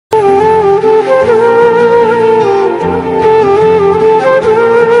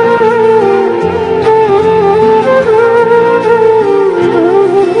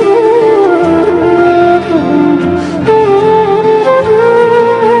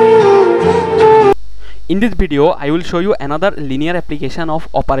In this video I will show you another linear application of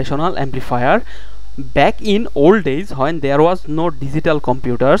operational amplifier. Back in old days, when there was no digital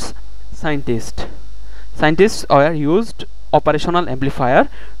computers, scientists were used operational amplifier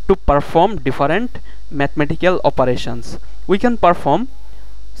to perform different mathematical operations. We can perform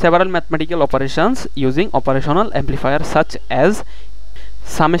several mathematical operations using operational amplifier, such as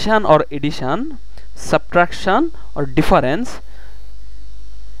summation or addition, subtraction or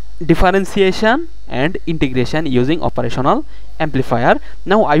differentiation and integration using operational amplifier.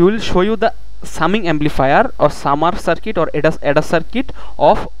 Now I will show you the summing amplifier or summer circuit or adder circuit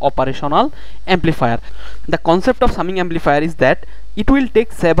of operational amplifier. The concept of summing amplifier is that it will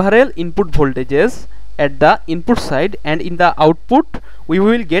take several input voltages at the input side, and in the output we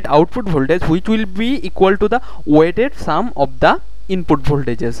will get output voltage which will be equal to the weighted sum of the input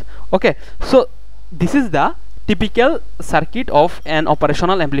voltages. Okay, so this is the typical circuit of an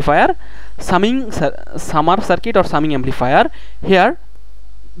operational amplifier, summer circuit or summing amplifier. Here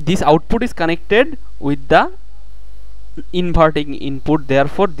this output is connected with the inverting input,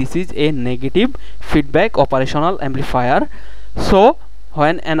 therefore this is a negative feedback operational amplifier. So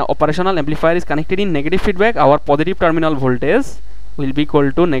when an operational amplifier is connected in negative feedback, our positive terminal voltage will be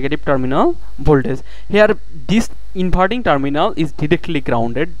equal to negative terminal voltage. Here this inverting terminal is directly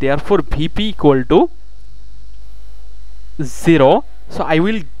grounded, therefore Vp equal to 0. So I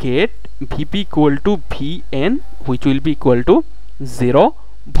will get Vp equal to Vn, which will be equal to 0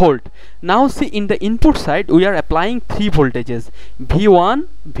 volt. Now see, in the input side we are applying three voltages, V1,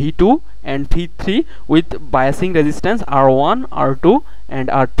 V2 and V3, with biasing resistance R1, R2 and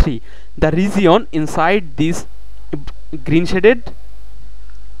R3. The region inside this green shaded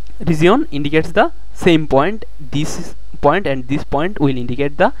region indicates the same point. This point and this point will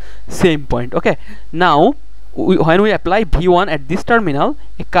indicate the same point. Okay, now when we apply V1 at this terminal,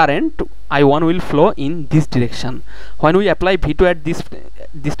 a current I1 will flow in this direction. When we apply V2 at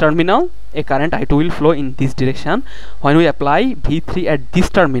this terminal, a current I2 will flow in this direction. When we apply V3 at this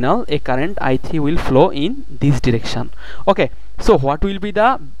terminal, a current I3 will flow in this direction. Okay, so what will be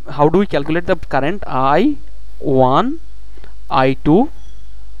the, how do we calculate the current I1, I2,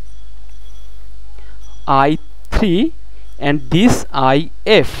 I3 and this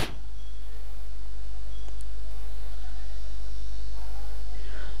IF?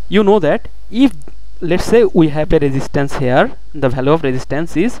 You know that if, let's say, we have a resistance here, the value of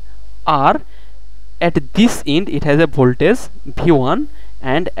resistance is R. At this end it has a voltage V1,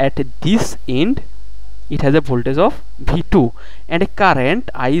 and at this end it has a voltage of V2, and a current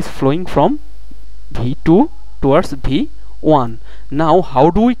I is flowing from V2 towards V1. Now how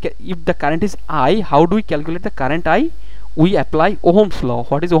do we, if the current is I, how do we calculate the current I? We apply Ohm's law.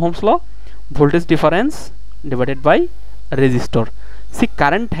 What is Ohm's law? Voltage difference divided by resistor. See,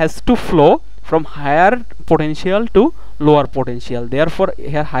 current has to flow from higher potential to lower potential, therefore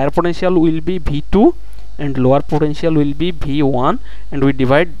here higher potential will be V2 and lower potential will be V1, and we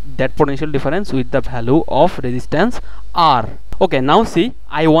divide that potential difference with the value of resistance R. Okay, now see,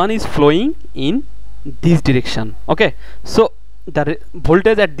 I1 is flowing in this direction. Okay, so the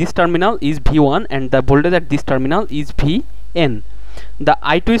voltage at this terminal is V1 and the voltage at this terminal is Vn. The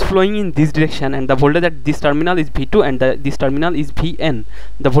I2 is flowing in this direction, and the voltage at this terminal is V2 and this terminal is Vn.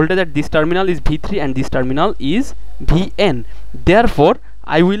 The voltage at this terminal is V3 and this terminal is Vn. Therefore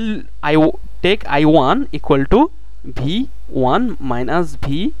I take I1 equal to V1 minus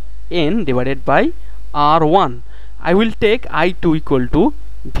Vn divided by R1. I will take I2 equal to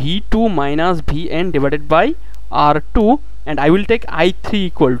V2 minus Vn divided by R2, and I will take I3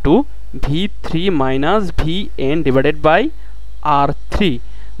 equal to V3 minus Vn divided by R3.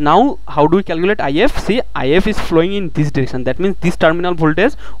 Now how do we calculate IF? See, IF is flowing in this direction, that means this terminal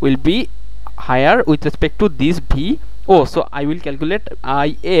voltage will be higher with respect to this VO. So I will calculate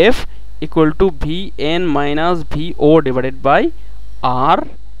IF equal to Vn minus VO divided by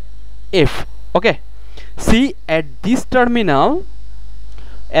RF. Okay, see, at this terminal,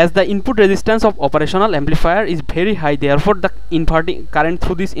 as the input resistance of operational amplifier is very high, therefore the inverting current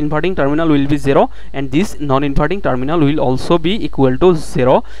through this inverting terminal will be 0, and this non-inverting terminal will also be equal to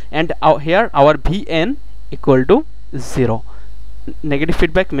 0, and here our Vn equal to 0. Negative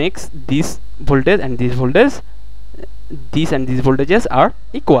feedback makes this voltage and this voltage, these and these voltages are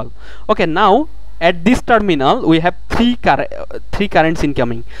equal. Okay, now at this terminal we have three currents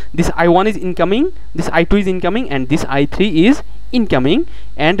incoming. This I1 is incoming, this I2 is incoming, and this I3 is incoming,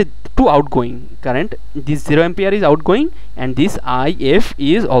 and two outgoing current. This 0 ampere is outgoing and this IF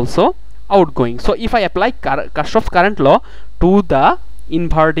is also outgoing. So if I apply Kirchhoff's current law to the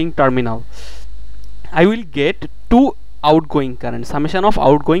inverting terminal, I will get two outgoing current. Summation of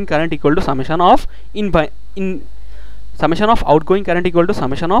outgoing current equal to summation of summation of outgoing current equal to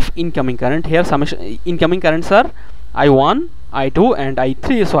summation of incoming current. Here summation incoming currents are I1, I2 and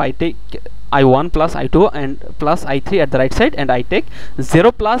I3, so I take I1 plus I2 and plus I3 at the right side, and I take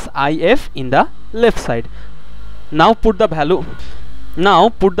 0 plus IF in the left side. Now put the value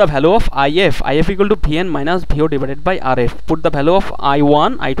of IF equal to Vn minus Vo divided by Rf. Put the value of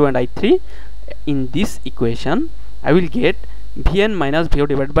I1, I2 and I3 in this equation. I will get Vn minus Vo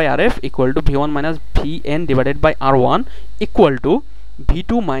divided by Rf equal to V1 minus Vn divided by R1 equal to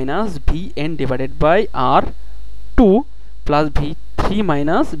V2 minus Vn divided by R2 plus V3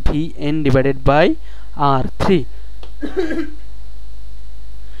 minus Vn divided by R3.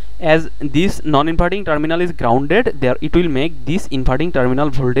 As this non-inverting terminal is grounded, there it will make this inverting terminal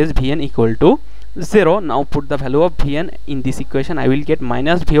voltage Vn equal to 0. Now put the value of Vn in this equation. I will get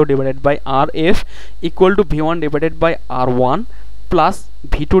minus Vo divided by Rf equal to V1 divided by R1 plus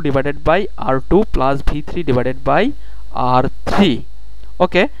V2 divided by R2 plus V3 divided by R3.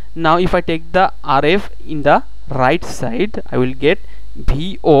 Okay, now if I take the Rf in the right side, I will get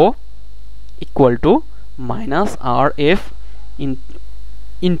Vo equal to minus Rf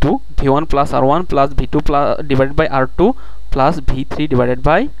into V1 plus R1 plus V2 plus divided by R2 plus V3 divided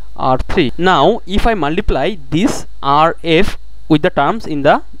by R3. Now if I multiply this Rf with the terms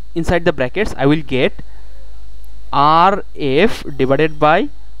inside the brackets, I will get Rf divided by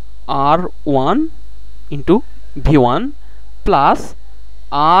R1 into V1 plus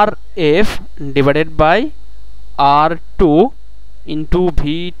Rf divided by R2 into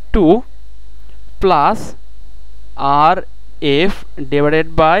V2 plus Rf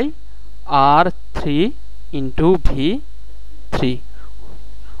divided by R3 into V3.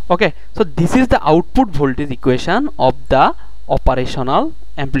 Okay, so this is the output voltage equation of the operational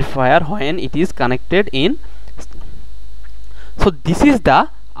amplifier when it is connected in. So this is the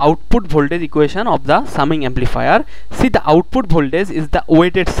output voltage equation of the summing amplifier. See, the output voltage is the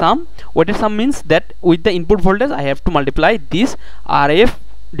weighted sum. Weighted sum means that with the input voltage I have to multiply this Rf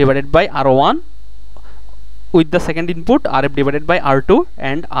divided by R1 with the second input, Rf divided by R2,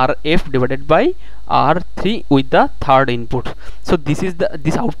 and Rf divided by R3 with the third input. So this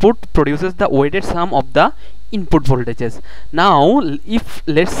output produces the weighted sum of the input voltages. Now if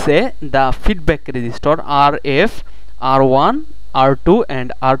let's say the feedback resistor Rf, R1, R2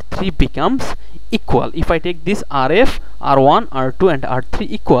 and R3 becomes equal. If I take this Rf, R1, R2 and R3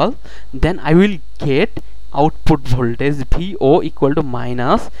 equal, then I will get output voltage Vo equal to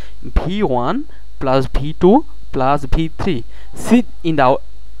minus V1 plus V2 plus V3. See, in the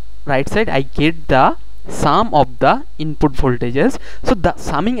right side I get the sum of the input voltages. So the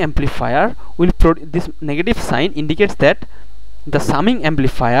summing amplifier will this negative sign indicates that the summing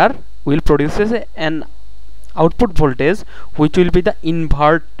amplifier will produce an output voltage which will be the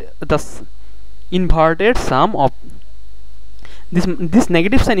inverted sum of this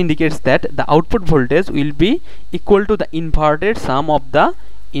negative sign indicates that the output voltage will be equal to the inverted sum of the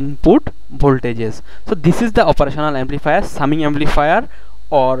input voltages. So this is the operational amplifier, summing amplifier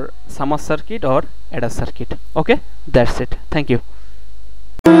or summer circuit or adder circuit. Okay, that's it. Thank you.